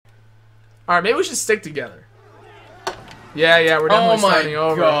Alright, maybe we should stick together. Yeah, we're definitely starting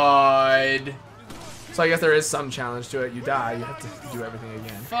over. Oh my god. So I guess there is some challenge to it. You die, you have to do everything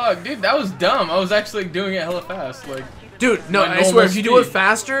again. Fuck, dude, that was dumb. I was actually doing it hella fast. Like, dude, no, I swear, if you do it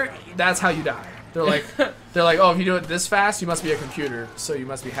faster, that's how you die. They're like, oh, if you do it this fast, you must be a computer, so you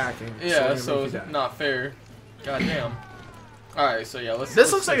must be hacking. Yeah, so it's not fair. Goddamn. Alright, so yeah, let's.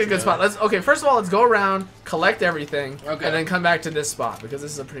 This looks like a good spot. Okay, first of all, let's go around, collect everything, okay, and then come back to this spot because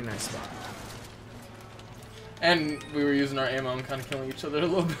this is a pretty nice spot. And we were using our ammo and kind of killing each other a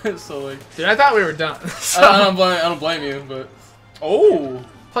little bit, so like. Dude, I thought we were done. So. I don't blame you, but. Oh.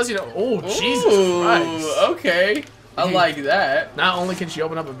 Plus, you know, oh Jesus Christ. Okay, I like that. Not only can she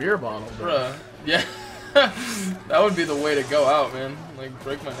open up a beer bottle, but... Bruh, yeah, that would be the way to go out, man. Like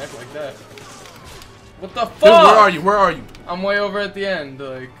break my neck like that. What the fuck? Dude, where are you? Where are you? I'm way over at the end,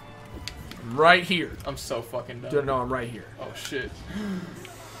 like. Right here. I'm so fucking dumb. Dude, no, I'm right here. Oh shit.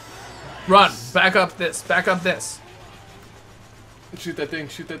 Run! Back up this! Back up this! Shoot that thing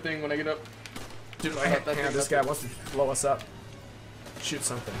when I get up. Dude, this guy wants to blow us up. Shoot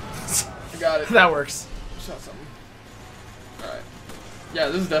something. I got it. That works. Shot something. Alright. Yeah,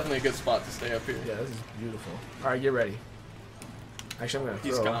 this is definitely a good spot to stay up here. Yeah, this is beautiful. Alright, get ready. Actually, I'm gonna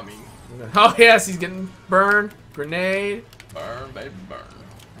throw. He's got me. Oh yes, he's getting burned. Grenade. Burn, baby, burn.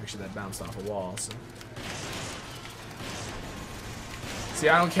 Actually, that bounced off a wall, so... See,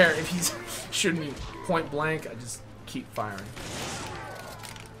 I don't care if he's shooting me point blank, I just keep firing.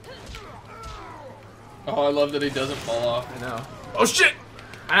 Oh, I love that he doesn't fall off. I know. Oh shit!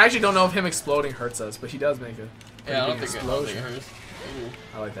 I actually don't know if him exploding hurts us, but he does make a yeah, I don't think explosion. it hurts. Ooh.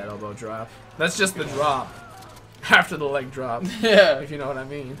 I like that elbow drop. That's just the drop. After the leg drop. Yeah. If you know what I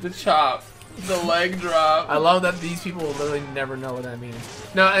mean. The chop. The leg drop. I love that these people literally never know what that means.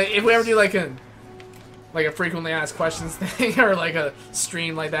 No, if we ever do like a frequently asked questions thing or like a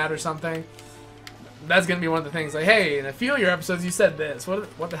stream like that or something, that's gonna be one of the things. Like, hey, in a few of your episodes you said this.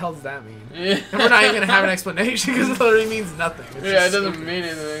 What the hell does that mean? Yeah. And we're not even gonna have an explanation because it literally means nothing. It's yeah, it just doesn't mean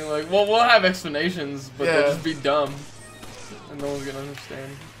anything. Like, well, we'll have explanations, but Yeah. they'll just be dumb, and no one's gonna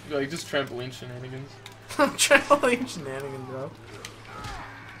understand. Be like, just trampoline shenanigans. Trampoline shenanigans, bro.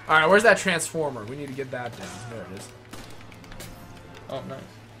 Alright, where's that transformer? We need to get that down. There it is. Oh, nice.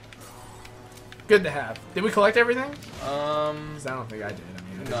 Good to have. Did we collect everything? 'Cause I don't think I did. I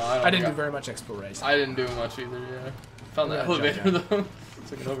mean, No, I didn't do very much exploration. I didn't do much either, yeah. Found that elevator, though.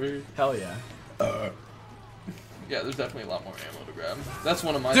 It's like over here. Hell yeah. Yeah, there's definitely a lot more ammo to grab. That's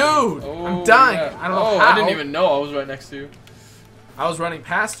one of my Dude! things. Oh, I'm dying! yeah. I don't know how. how. I didn't even know I was right next to you. I was running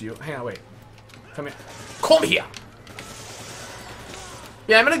past you. Hang on, wait. Come here. Come here!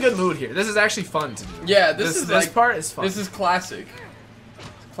 Yeah, I'm in a good mood here. This is actually fun to do. Yeah, this this part is fun. This is classic.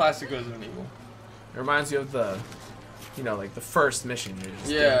 Classic Resident Evil. It reminds you of the, you know, like the first mission. You're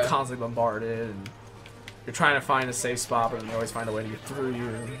just Yeah. getting constantly bombarded, and you're trying to find a safe spot, but they always find a way to get through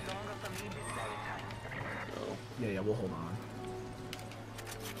you. Yeah, we'll hold on.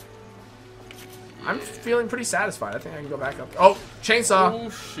 Yeah. I'm feeling pretty satisfied. I think I can go back up. Oh, chainsaw! Oh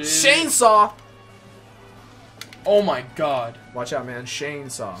shit! Chainsaw! Oh my god! Watch out, man!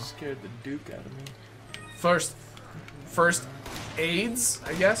 Chainsaw. Scared the Duke out of me. First aids,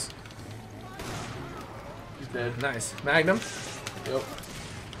 I guess. He's dead. Nice. Magnum. Yep.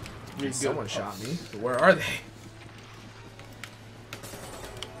 Someone shot me. But where are they?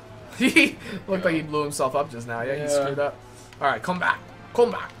 He looked like he blew himself up just now. Yeah, he screwed up. Alright, come back. Come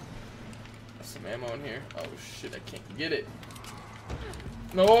back. There's some ammo in here. Oh shit, I can't get it.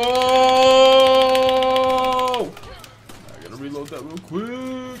 No! I gotta reload that real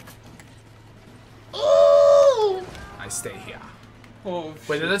quick. Oh! I stay here. Oh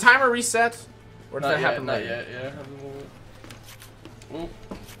Wait, shit. did the timer reset? Or did that happen not later? yet, yeah. Oh.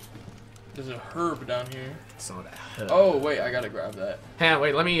 There's a herb down here. Some of that herb. Oh wait, I gotta grab that. Hang on,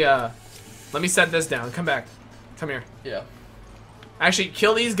 wait, let me set this down. Come back. Come here. Yeah. Actually,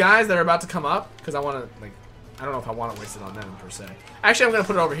 kill these guys that are about to come up, because I want to, like, I don't know if I want to waste it on them, per se. Actually, I'm going to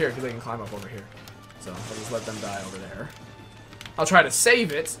put it over here, because they can climb up over here. So, I'll just let them die over there. I'll try to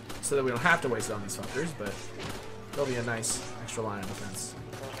save it, so that we don't have to waste it on these fuckers, but it'll be a nice extra line of defense.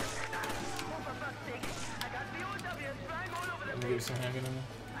 Let me give you some handgun ammo.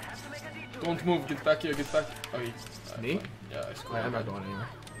 Don't move, get back here, get back. Oh, he's... Me? Yeah, I scored. I'm not going anywhere.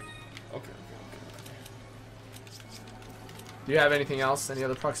 Okay. Do you have anything else? Any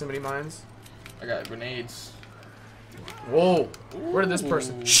other proximity mines? I got grenades. Whoa! Where did this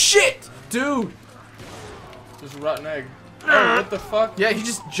person? Shit! Dude! There's a rotten egg. Oh, what the fuck? Yeah, he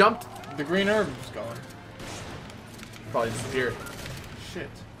just jumped. The green herb is gone. Probably disappeared. Shit.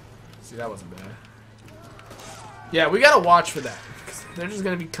 See, that wasn't bad. Yeah, we gotta watch for that. They're just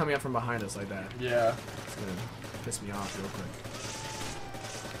gonna be coming up from behind us like that. Yeah. It's gonna piss me off real quick.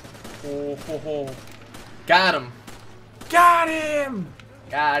 Oh, ho, ho. Got him. Got him!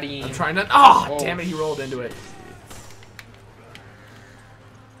 Got him. I'm trying not. Oh, Oh, damn it! He rolled into it.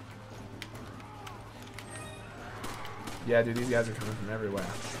 Yeah, dude, these guys are coming from everywhere.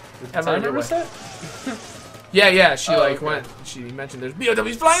 Timer reset? Yeah, she like okay. went. She mentioned there's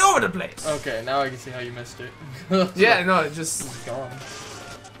BOWs flying over the place. Okay, now I can see how you missed it. Yeah, no, it just. It's gone.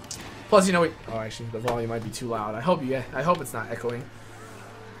 Plus, you know, oh, actually, the volume might be too loud. I hope it's not echoing.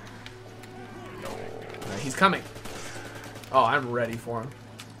 No. Alright, he's coming. Oh, I'm ready for him.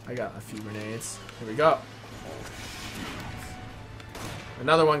 I got a few grenades. Here we go.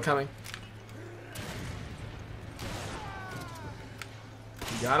 Another one coming.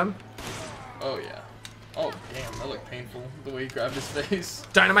 You got him? Oh yeah. Oh damn, that looked painful. The way he grabbed his face.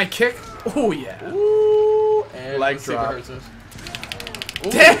 Dynamite kick. Oh yeah. Ooh, and Leg let's see if it drop. hurts us.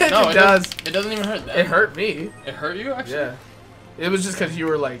 Ooh, No, it does. It doesn't even hurt that. It hurt me. It hurt you actually? Yeah. It was just because you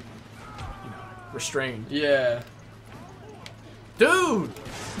were like, restrained. Yeah. Dude,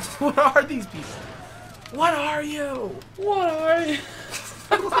 what are these people? What are you? What are you?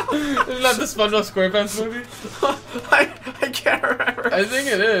 Isn't that the SpongeBob SquarePants movie? I can't remember. I think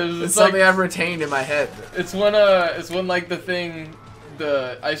it is. It's like, something I've retained in my head. It's when like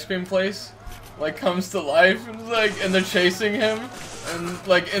the ice cream place, like comes to life and like, and they're chasing him, and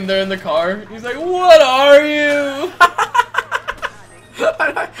like, and they're in the car. He's like, "What are you?"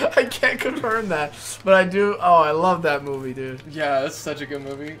 I can't confirm that, but I do. Oh, I love that movie, dude. Yeah, that's such a good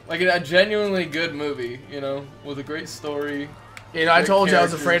movie. Like a genuinely good movie, you know, with a great story. You know, I Great told you I was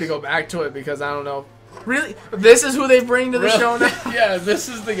characters. afraid to go back to it because I don't know. Really? This is who they bring to the show now? Yeah, this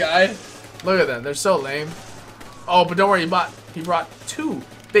is the guy. Look at them. They're so lame. Oh, but don't worry. He brought two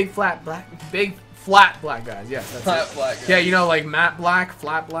big flat black guys. Yes, that's Flat it. black guy. Yeah, you know, like matte black,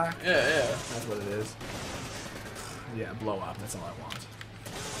 flat black. Yeah, yeah. That's what it is. Yeah, blow up. That's all I want.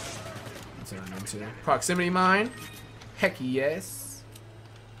 That's what I'm into. Proximity mine. Heck yes.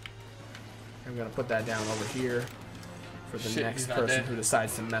 I'm gonna put that down over here for the Shit, next he's not person dead. who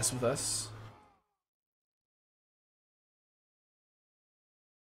decides to mess with us.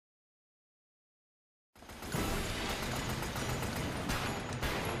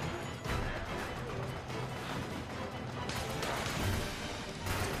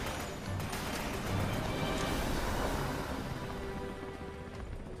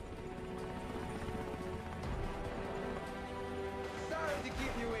 Sorry to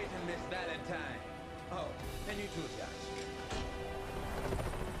keep you waiting, Miss Valentine. Oh, and you too, Josh.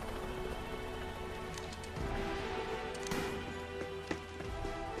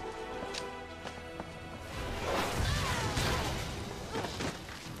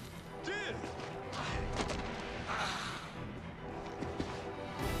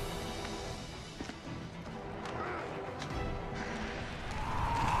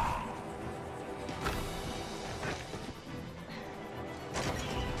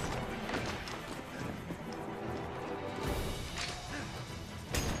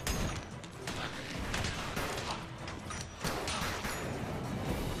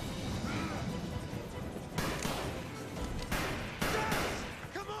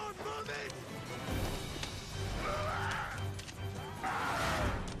 Come on, move it!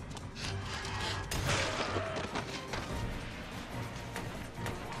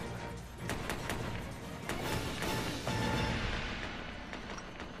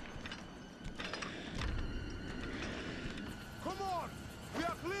 Come on! We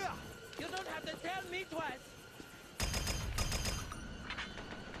are clear! You don't have to tell me twice.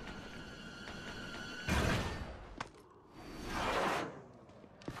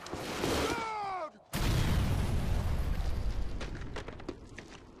 Load!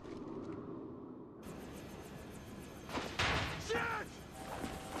 Shit!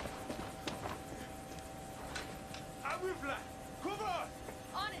 I will fly! Cover!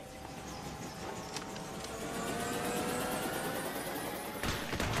 On it.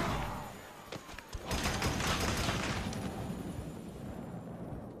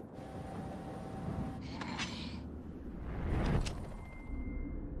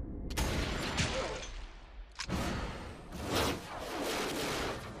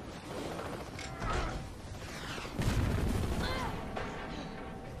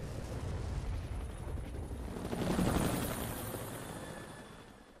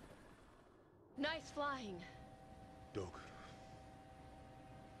 Nice flying. Doug,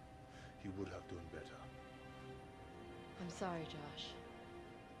 he would have done better. I'm sorry, Josh.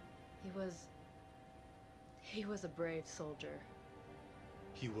 He was a brave soldier.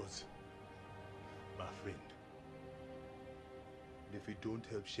 He was my friend. And if we don't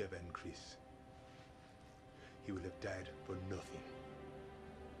help Sheva and Chris, he will have died for nothing.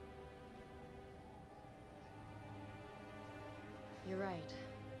 You're right.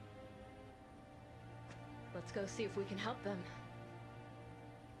 Let's go see if we can help them.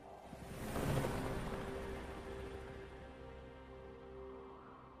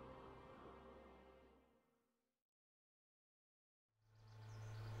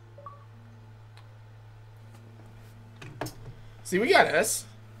 See, we got S.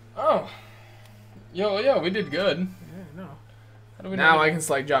 Oh. Yo, yeah, we did good. Yeah, no. How do we Now not- I can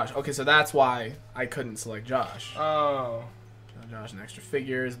select Josh. Okay, so that's why I couldn't select Josh. Oh. Josh and extra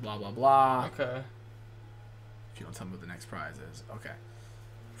figures, blah, blah, blah. Okay. If you don't tell me what the next prize is. Okay.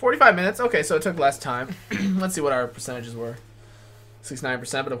 45 minutes. Okay, so it took less time. Let's see what our percentages were.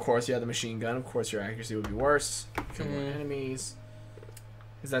 69%, but of course you had the machine gun. Of course your accuracy would be worse. Kill more enemies.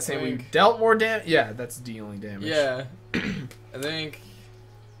 Is that saying we Think- dealt more damage? Yeah, that's dealing damage. Yeah. I think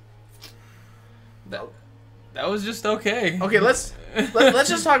that was just okay. Okay, let's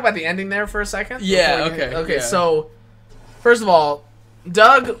just talk about the ending there for a second. Yeah, before we get- okay, Okay, yeah. so first of all,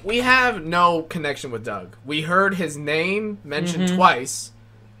 Doug, we have no connection with Doug. We heard his name mentioned twice.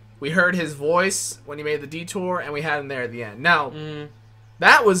 We heard his voice when he made the detour, and we had him there at the end. Now,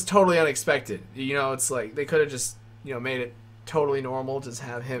 that was totally unexpected. You know, it's like they could have just, you know, made it totally normal, just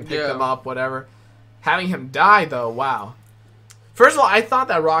have him pick Yeah. them up, whatever. Having him die, though, wow. First of all, I thought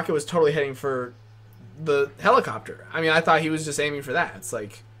that rocket was totally heading for the helicopter. I mean, I thought he was just aiming for that. It's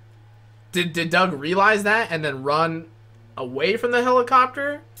like, did Doug realize that and then run away from the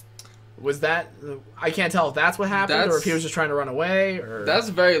helicopter? Was that... I can't tell if that's what happened or if he was just trying to run away. Or That's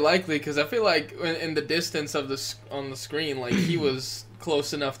very likely because I feel like in the distance of on the screen, like he was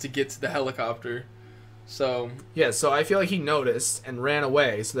close enough to get to the helicopter. So yeah, so I feel like he noticed and ran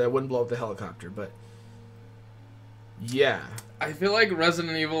away so that it wouldn't blow up the helicopter. But yeah, I feel like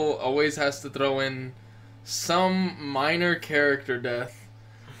Resident Evil always has to throw in some minor character death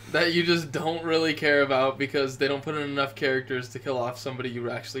that you just don't really care about because they don't put in enough characters to kill off somebody you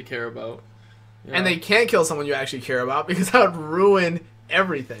actually care about. You and know? they can't kill someone you actually care about because that would ruin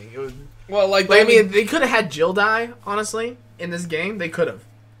everything. It would. Well, like I mean, they could have had Jill die. Honestly, in this game, they could have.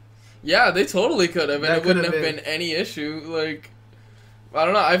 yeah, they totally could have, and That it wouldn't have could've been any issue. Like, I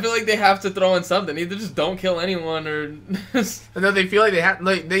don't know. I feel like they have to throw in something. Either just don't kill anyone, or And then they feel like they have.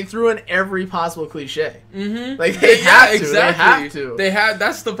 Like they threw in every possible cliche. mm-hmm. Like they have to. Exactly. They have to. They had.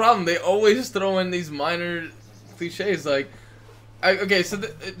 That's the problem. They always throw in these minor cliches. Like, okay, so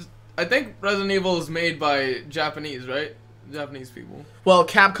I think Resident Evil is made by Japanese, right? Japanese people. Well,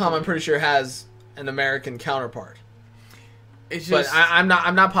 Capcom, I'm pretty sure has an American counterpart. It's But just. I'm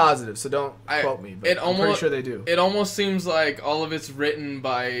not positive, so don't quote me. But I'm pretty sure they do. It almost seems like all of it's written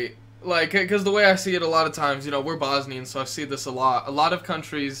by, like, because the way I see it a lot of times, you know, we're Bosnians, so I see this a lot. A lot of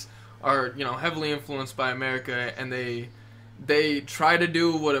countries are, you know, heavily influenced by America, and they try to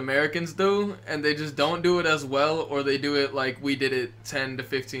do what Americans do, and they just don't do it as well, or they do it like we did it 10 to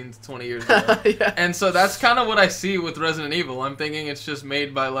 15 to 20 years ago. Yeah. And so that's kind of what I see with Resident Evil. I'm thinking it's just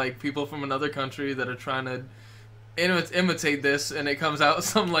made by, like, people from another country that are trying to imitate this, and it comes out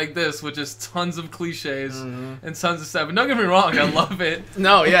something like this, which is tons of cliches and tons of stuff. And don't get me wrong, I love it.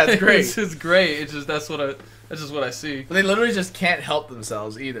 No, yeah, it's great. It's just great. It's just that's just what I see. But they literally just can't help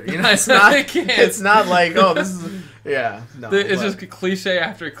themselves either. You know, it's not. They can't. It's not like, oh, this is. Yeah, no. It's but just cliche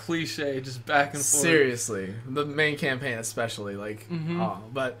after cliche, just back and forth. seriously, the main campaign especially, like, oh,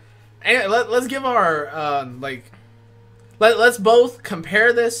 but anyway, let's give our let's both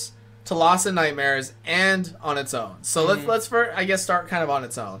compare this to Lost in Nightmares and on its own. So let's first, I guess, start kind of on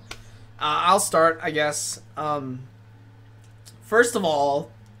its own. I'll start, I guess. First of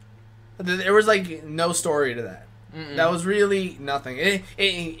all, there was like no story to that. That was really nothing.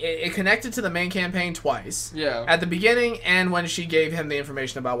 It connected to the main campaign twice. Yeah. At the beginning and when she gave him the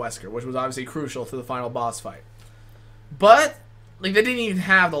information about Wesker, which was obviously crucial to the final boss fight. But like they didn't even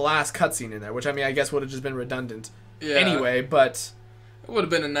have the last cutscene in there, which I mean I guess would have just been redundant Yeah. anyway. But It would have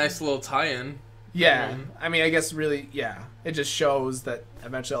been a nice little tie-in. yeah, I mean I guess really it just shows that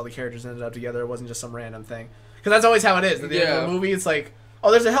eventually all the characters ended up together. It wasn't just some random thing. Because that's always how it is. At the end of the movie, it's like,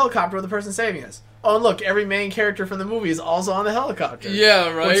 oh, there's a helicopter with the person saving us. Oh, and look, every main character from the movie is also on the helicopter. Yeah,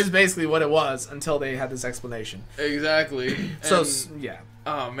 right. Which is basically what it was until they had this explanation. Exactly. So, And- yeah.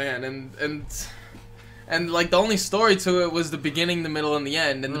 Oh man, and like the only story to it was the beginning, the middle, and the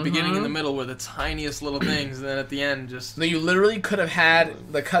end. And the beginning and the middle were the tiniest little things, and then at the end, just No, you literally could have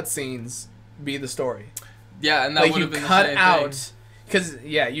had the cutscenes be the story. yeah, and that Like would you have been cut the same out, thing. because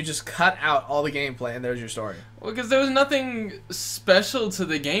you just cut out all the gameplay and there's your story. Well, because there was nothing special to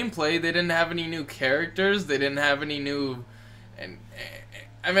the gameplay. They didn't have any new characters. They didn't have any new And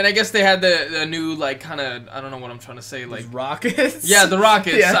I mean, I guess they had the new, like, kind of, I don't know what I'm trying to say, like... rockets? Yeah, the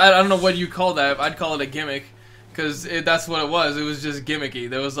rockets. Yeah. I don't know what you call that. I'd call it a gimmick. Because that's what it was. It was just gimmicky.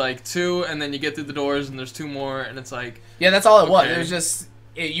 There was, like, 2, and then you get through the doors, and there's 2 more, and it's like... Yeah, that's all it was. okay. It was just...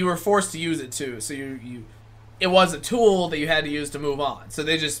 you were forced to use it, too. So it was a tool that you had to use to move on. So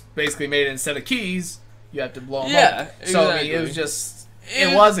they just basically made it, instead of keys, you have to blow them Yeah, up. So, I mean, it exactly. was just...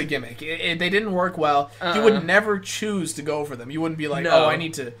 It was a gimmick. They didn't work well. You would never choose to go for them. You wouldn't be like, No. oh, I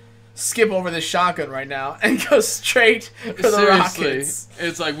need to skip over this shotgun right now and go straight for the Seriously. rockets.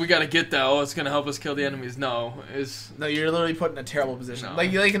 It's like, we gotta get that. Oh, it's gonna help us kill the enemies. No. No, you're literally put in a terrible position. No.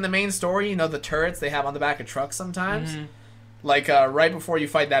 Like in the main story, you know, the turrets they have on the back of trucks sometimes? Mhm. Like, right before you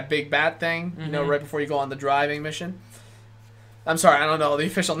fight that big bat thing, you know, Mhm. right before you go on the driving mission. I'm sorry, I don't know the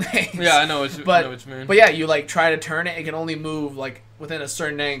official names. Yeah, I know what you mean. But yeah, you, like, try to turn it, it can only move, like, within a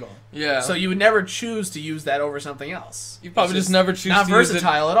certain angle. Yeah. So you would never choose to use that over something else. You probably It's just never choose not to use it.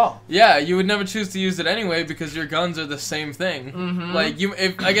 versatile at all. Yeah, you would never choose to use it anyway because your guns are the same thing. Mhm.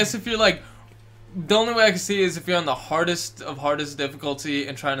 Like, I guess if you're, like... The only way I can see is if you're on the hardest of hardest difficulty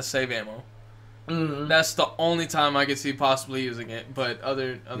and trying to save ammo. Mhm. That's the only time I could see possibly using it. But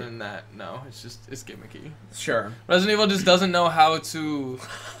other than that, no. It's gimmicky. Sure. Resident Evil just doesn't know how to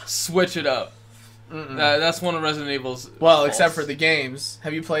switch it up. Mm-mm. That's one of Resident Evil's Well, faults. except for the games.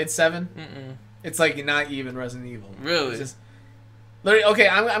 Have you played 7? Mm-mm. It's like not even Resident Evil. Really? It's just, literally, okay,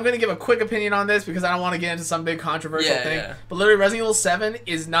 I'm going to give a quick opinion on this because I don't want to get into some big controversial Yeah, thing. yeah. But literally, Resident Evil 7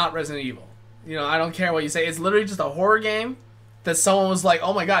 is not Resident Evil. You know, I don't care what you say. It's literally just a horror game that someone was like,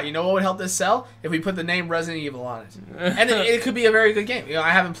 oh my god, you know what would help this sell? If we put the name Resident Evil on it. And it could be a very good game. You know,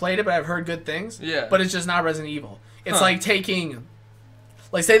 I haven't played it, but I've heard good things. Yeah. But it's just not Resident Evil. It's Huh. like taking...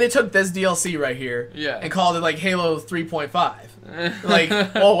 Like, say they took this DLC right here Yeah. and called it, like, Halo 3.5. Like,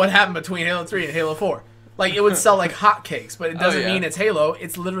 well, what happened between Halo 3 and Halo 4? Like, it would sell like hotcakes, but it doesn't yeah. mean it's Halo.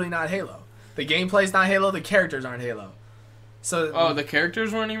 It's literally not Halo. The gameplay's not Halo. The characters aren't Halo. So Oh, the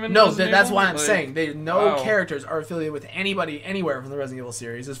characters weren't even. no, Resident that's Evil? why I'm Like, saying no wow. characters are affiliated with anybody anywhere from the Resident Evil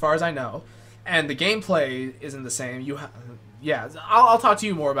series, as far as I know, and the gameplay isn't the same. Yeah, I'll talk to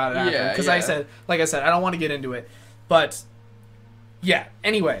you more about it after Yeah, because yeah. like I said, I don't want to get into it, but yeah.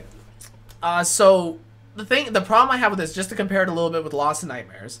 Anyway, so the problem I have with this, just to compare it a little bit with Lost in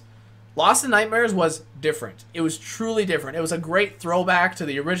Nightmares. Lost in Nightmares was different. It was truly different. It was a great throwback to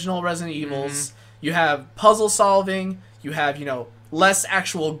the original Resident Evils. You have puzzle solving. You have, you know, less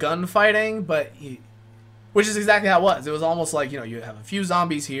actual gunfighting, but which is exactly how it was. It was almost like, you know, you have a few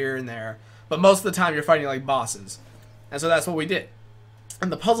zombies here and there, but most of the time you're fighting like bosses. And so that's what we did.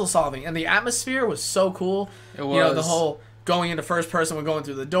 And the puzzle solving and the atmosphere was so cool. It was. You know, the whole going into first person when going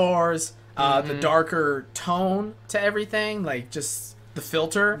through the doors, the darker tone to everything, like just the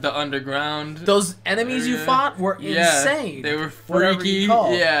filter. The underground. Those enemies you area. fought were insane. They were Whatever freaky. you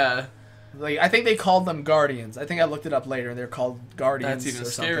call. Yeah. Like, I think they called them Guardians. I think I looked it up later, and they're called Guardians. That's even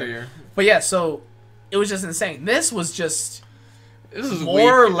or something. scarier. But yeah, so it was just insane. This was just This is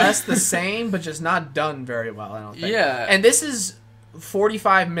more or weak. less the same, but just not done very well, I don't think. Yeah. And this is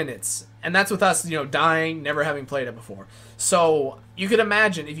 45 minutes, and that's with us, you know, dying, never having played it before. So you could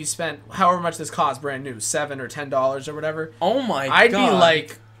imagine if you spent however much this cost brand new, $7 or $10 or whatever. Oh my god. I'd be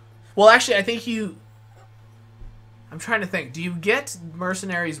like, well, actually, I think I'm trying to think. Do you get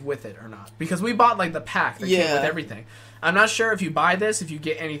mercenaries with it or not? Because we bought like the pack that came Yeah. with everything. I'm not sure if you buy this, if you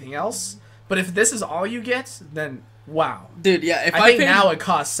get anything else. But if this is all you get, then wow. Dude, yeah. If I think paid, now it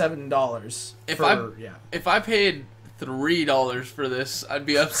costs $7. If I paid $3 for this, I'd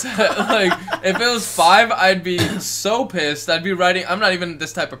be upset. Like, if it was $5, I'd be so pissed. I'd be writing. I'm not even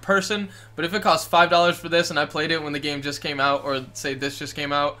this type of person, but if it cost $5 for this and I played it when the game just came out, or say this just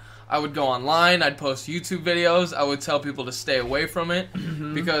came out, I would go online. I'd post YouTube videos. I would tell people to stay away from it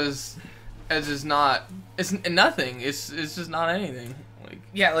because it's just not. It's nothing. It's just not anything. Like,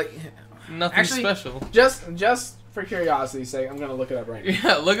 yeah, like nothing actually, special. Just for curiosity's sake, I'm gonna look it up right now.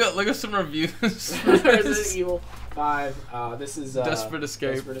 Yeah, look at some reviews. Resident Evil 5. This is Desperate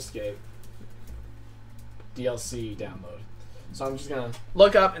Escape. Desperate Escape DLC download. So I'm just gonna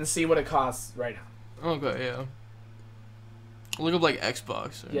look up and see what it costs right now. Okay, yeah. Look up like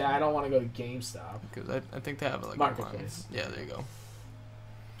Xbox. Yeah, I don't want to go to GameStop. Because I think they have it like Marketplace. online. Yeah, there you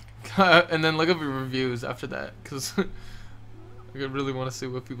go. And then look up your reviews after that, because I really want to see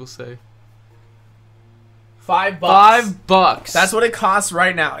what people say. $5. $5. That's what it costs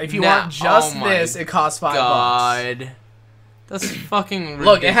right now. If you Nah, want just oh my this, it costs $5. God. That's fucking ridiculous.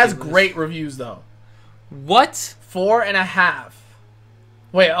 Look, it has great reviews though. What? 4.5.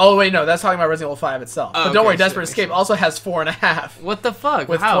 Wait, no, that's talking about Resident Evil 5 itself. Oh, But don't okay, worry, sure, Desperate Escape sure. also has 4.5 What the fuck?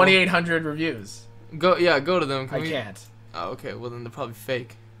 with How? 2,800 reviews. Go to them. I can't. Oh, okay. Well, then they're probably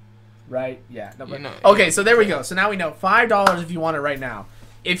fake. Right? Yeah. No, but, You know- okay, so there we go. So now we know $5 if you want it right now.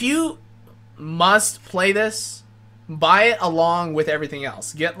 If you must play this, buy it along with everything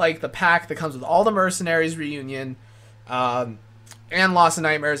else. Get like the pack that comes with all the Mercenaries Reunion, and Lost in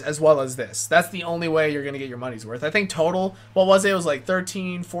Nightmares, as well as this. That's the only way you're gonna get your money's worth. I think total, what was it? It was like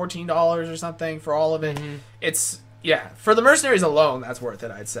 $13, $14 or something for all of it. It's for the Mercenaries alone, that's worth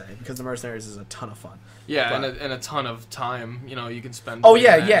it, I'd say, because the Mercenaries is a ton of fun. Yeah, But- and a ton of time. You know, you can spend. Oh, playing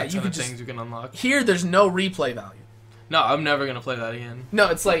yeah, that, yeah, and a you ton could of just- things you can unlock. Here, there's no replay value. No, I'm never gonna play that again. No,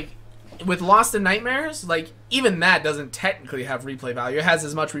 it's like with Lost in Nightmares, like even that doesn't technically have replay value. It has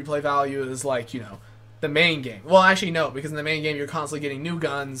as much replay value as like, you know, the main game. Well, actually no, because in the main game you're constantly getting new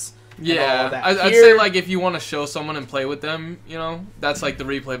guns. And all Yeah, of that. I'd Here- say like if you want to show someone and play with them, you know, that's like the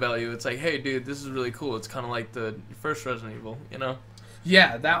replay value. It's like, hey, dude, this is really cool. It's kind of like the first Resident Evil, you know?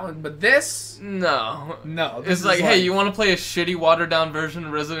 yeah, that one. But this, No. no, this It's is like, hey, you want to play a shitty watered down version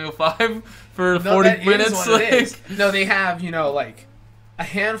of Resident Evil 5 for no, 40 that is minutes? what it is. Like, No, they have, you know, like a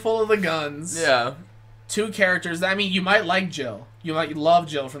handful of the guns. yeah. 2 characters. I mean, you might like Jill. You might love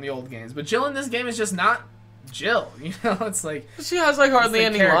Jill from the old games, but Jill in this game is just not Jill. You know, it's like She has like hardly the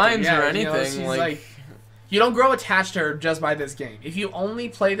any character, lines yeah, or you know, anything. she's like, you don't grow attached to her just by this game. If you only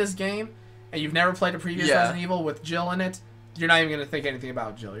play this game and you've never played a previous Yeah. Resident Evil with Jill in it, you're not even gonna think anything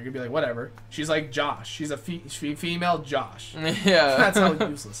about Jill. You're gonna be like, whatever. She's like Josh. She's a female Josh. yeah. That's how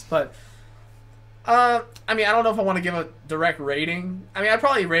useless. But I mean, I don't know if I want to give a direct rating. I mean, I'd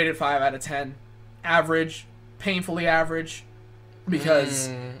probably rate it 5 out of 10, average, painfully average, because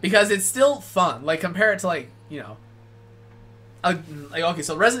it's still fun. Like compare it to like, you know, like okay,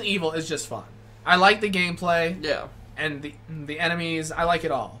 so Resident Evil is just fun. I like the gameplay Yeah. and the enemies. I like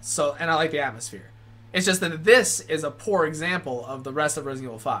it all. So and I like the atmosphere. It's just that this is a poor example of the rest of Resident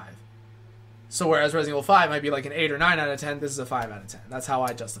Evil 5. So whereas Resident Evil 5 might be like an 8 or 9 out of 10, this is a 5 out of 10. That's how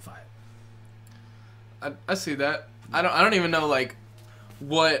I justify it. I see that. I don't even know like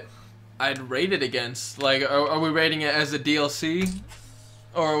what I'd rate it against. Like, are we rating it as a DLC,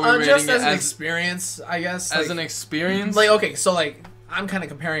 or are we rating Just it as an experience, I guess. as like, an experience? like okay, so like I'm kind of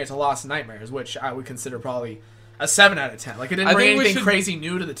comparing it to Lost in Nightmares, which I would consider probably a 7 out of 10. Like it didn't I bring think we anything should- crazy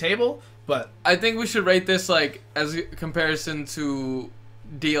new to the table, but I think we should rate this like as a comparison to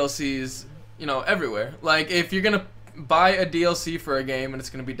DLCs, you know, everywhere. Like if you're gonna buy a DLC for a game and it's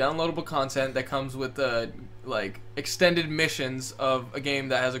gonna be downloadable content that comes with like extended missions of a game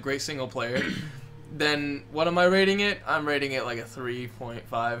that has a great single player, then what am I rating it? I'm rating it like a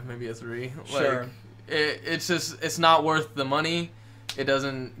 3.5, maybe a 3. Sure. Like, it's just it's not worth the money. It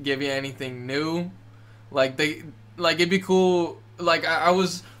doesn't give you anything new. Like it'd be cool. Like I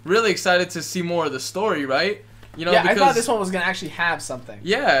was really excited to see more of the story, right? You know, yeah, because I thought this one was gonna actually have something.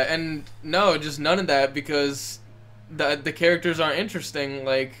 yeah, and no, just none of that because the characters aren't interesting.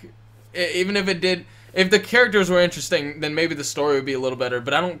 Like even if it did, if the characters were interesting, then maybe the story would be a little better.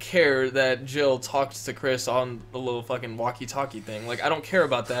 But I don't care that Jill talked to Chris on the little fucking walkie-talkie thing. Like I don't care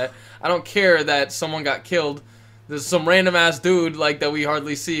about that. I don't care that someone got killed. There's some random ass dude like that we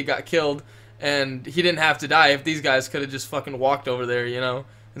hardly see got killed. And he didn't have to die if these guys could have just fucking walked over there, you know,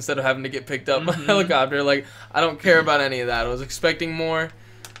 instead of having to get picked up by a helicopter. Like, I don't care about any of that. I was expecting more,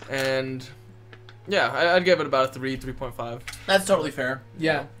 and yeah, I'd give it about a 3.5. That's totally fair.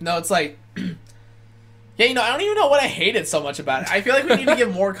 Yeah. No, it's like, yeah, you know, I don't even know what I hated so much about it. I feel like we need to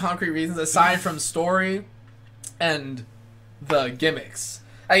give more concrete reasons aside from story and the gimmicks.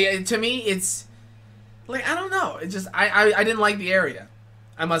 To me, it's like I don't know. It just I didn't like the area.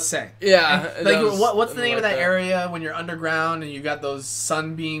 I must say. Yeah. And, what's the name of that area when you're underground and you got those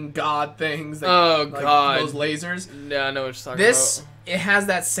sunbeam god things? That, Oh, like, God. those lasers. Yeah, I know what you're talking This about. it has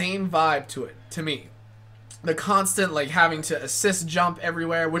that same vibe to it to me. The constant like having to assist jump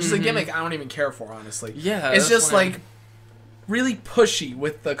everywhere, which is a gimmick I don't even care for, honestly. Yeah, it's that's just lame. like really pushy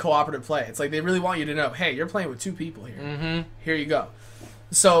with the cooperative play. It's like they really want you to know, hey, you're playing with 2 people here. Here you go.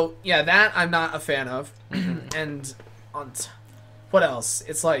 So yeah, that I'm not a fan of. And what else?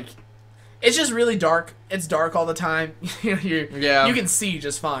 It's like it's just really dark. It's dark all the time. You know, you can see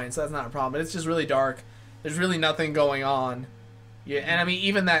just fine, so that's not a problem. But it's just really dark. There's really nothing going on. Yeah, and I mean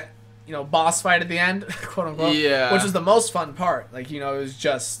even that, you know, boss fight at the end, quote unquote, Yeah. which was the most fun part. Like, you know, it was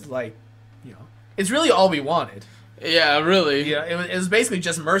just like, you know, it's really all we wanted. Yeah, really. You know, it was basically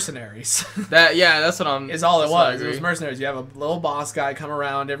just mercenaries. That's what I'm. is all it that's what I was. It was agree. mercenaries. You have a little boss guy come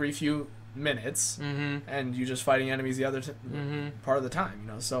around every few minutes, and you just fighting enemies the other part of the time.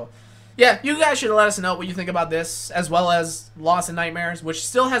 You know, so yeah, you guys should let us know what you think about this, as well as Lost in Nightmares, which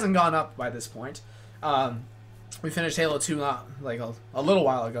still hasn't gone up by this point. We finished Halo 2 not like a little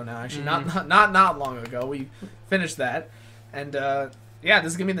while ago now. Actually, not long ago. We finished that. And yeah,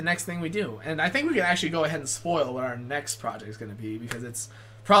 this is gonna be the next thing we do. And I think we can actually go ahead and spoil what our next project is gonna be because it's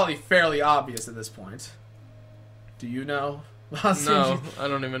probably fairly obvious at this point. Do you know? No, I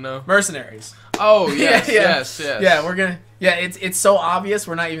don't even know. Mercenaries. Oh yes, Yeah. yes. Yeah, we're gonna. Yeah, it's so obvious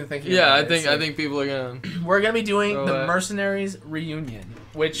we're not even thinking. Yeah, about it. I think people are gonna. We're gonna be doing Oh, the Mercenaries reunion,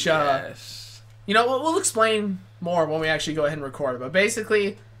 which Yes. you know we'll explain more when we actually go ahead and record it. But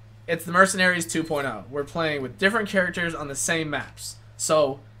basically, it's the Mercenaries 2.0. We're playing with different characters on the same maps,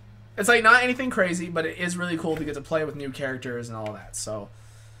 so it's like not anything crazy, but it is really cool to get to play with new characters and all that. So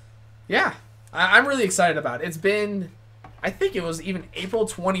yeah, I'm really excited about it. It's been, I think it was even April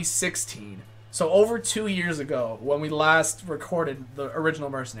 2016. So over 2 years ago when we last recorded the original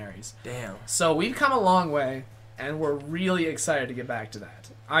Mercenaries. Damn. So we've come a long way, and we're really excited to get back to that,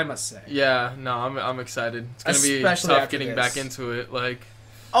 I must say. Yeah, no, I'm excited. It's gonna be Especially tough after getting this. back into it, like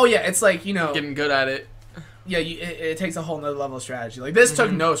Oh yeah, it's like, you know, getting good at it. yeah, it takes a whole nother level of strategy. Like this took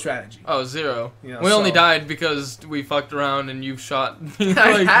no strategy. Oh, zero. You know, We only so- died because we fucked around and you shot.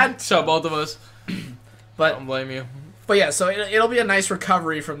 I had to. shot both of us. I But don't blame you. yeah, so it'll be a nice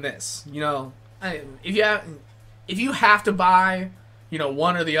recovery from this. You know, if you have to buy, you know,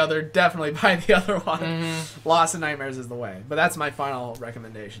 one or the other, definitely buy the other one. Lost in Nightmares is the way. But that's my final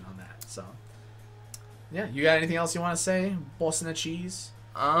recommendation on that. So yeah, you got anything else you want to say, Bosniancheese?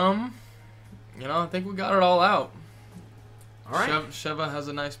 You know, I think we got it all out. All right. Sheva has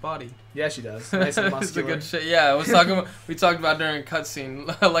a nice body. Yeah, she does. Nice and It's a muscular. good shit. Yeah, I was talking about, we talked about during cutscene,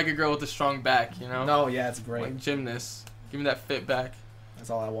 like a girl with a strong back, you know? No, yeah, it's great. Like gymnast. Give me that fit back. That's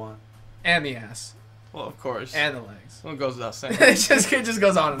all I want. And the ass. Well, of course. And the legs. Well, it goes without saying. it just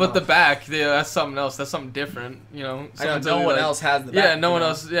goes on and But on. the back, yeah, that's something else. That's something different, you know? I know Something no to, one like- else has the back. Yeah, no you one know?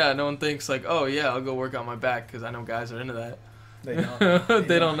 else. Yeah, no one thinks like, oh yeah, I'll go work out my back because I know guys are into that. They don't.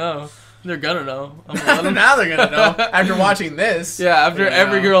 They don't know. They're gonna know. I'm gonna let 'em- Now they're gonna know after watching this. Yeah, after They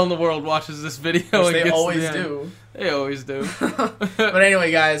every know. girl in the world watches this video, Which and they gets to always the end. do. They always do. But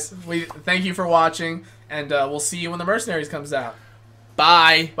anyway, guys, we thank you for watching, and we'll see you when the Mercenaries comes out.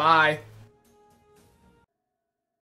 Bye. Bye.